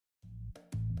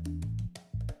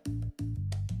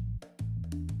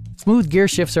Smooth gear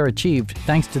shifts are achieved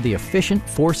thanks to the efficient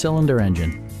 4-cylinder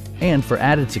engine. And for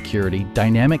added security,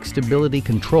 dynamic stability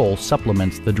control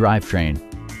supplements the drivetrain.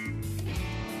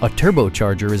 A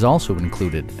turbocharger is also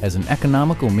included as an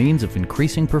economical means of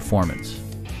increasing performance.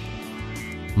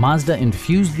 Mazda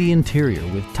infused the interior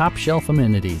with top-shelf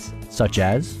amenities such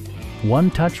as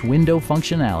one-touch window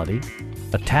functionality,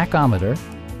 a tachometer,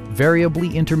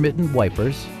 variably intermittent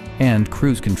wipers, and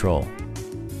cruise control.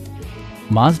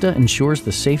 Mazda ensures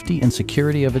the safety and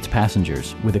security of its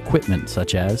passengers with equipment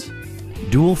such as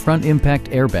dual front impact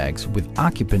airbags with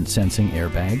occupant sensing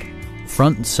airbag,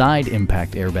 front and side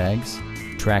impact airbags,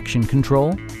 traction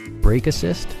control, brake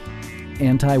assist,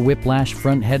 anti-whiplash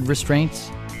front head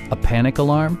restraints, a panic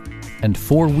alarm, and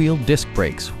 4-wheel disc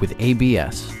brakes with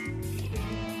ABS.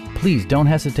 Please don't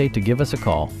hesitate to give us a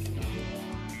call.